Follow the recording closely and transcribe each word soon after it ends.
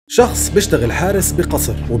شخص بيشتغل حارس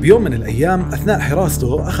بقصر، وبيوم من الأيام أثناء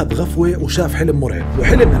حراسته أخذ غفوة وشاف حلم مرعب،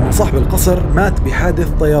 وحلم إنه صاحب القصر مات بحادث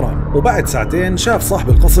طيران. وبعد ساعتين شاف صاحب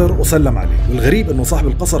القصر وسلم عليه، والغريب إنه صاحب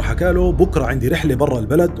القصر حكاله بكرة عندي رحلة برا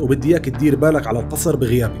البلد وبدي إياك تدير بالك على القصر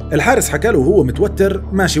بغيابي. الحارس حكاله وهو متوتر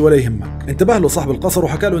ماشي ولا يهمك. انتبه له صاحب القصر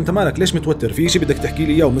وحكاله أنت مالك ليش متوتر، في شيء بدك تحكي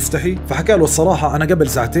لي إياه ومستحي؟ فحكاله الصراحة أنا قبل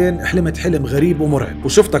ساعتين حلمت حلم غريب ومرعب،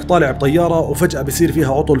 وشفتك طالع بطيارة وفجأة بصير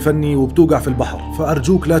فيها عطل فني وبتوقع في البحر،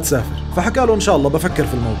 فأرجوك لا تسافر. فحكى له ان شاء الله بفكر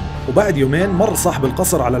في الموضوع. وبعد يومين مر صاحب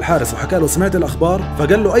القصر على الحارس وحكى له سمعت الاخبار؟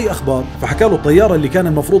 فقال له اي اخبار؟ فحكى له الطياره اللي كان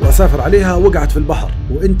المفروض اسافر عليها وقعت في البحر،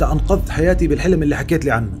 وانت انقذت حياتي بالحلم اللي حكيت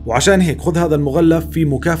لي عنه، وعشان هيك خذ هذا المغلف في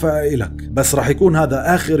مكافأة لك، بس راح يكون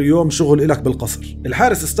هذا اخر يوم شغل لك بالقصر.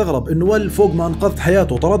 الحارس استغرب انه فوق ما انقذت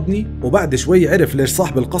حياته طردني، وبعد شوي عرف ليش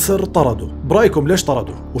صاحب القصر طرده. برايكم ليش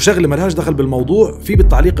طرده؟ وشغله ملهاش دخل بالموضوع، في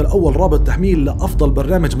بالتعليق الاول رابط تحميل لافضل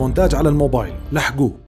برنامج مونتاج على الموبايل، لحقوه.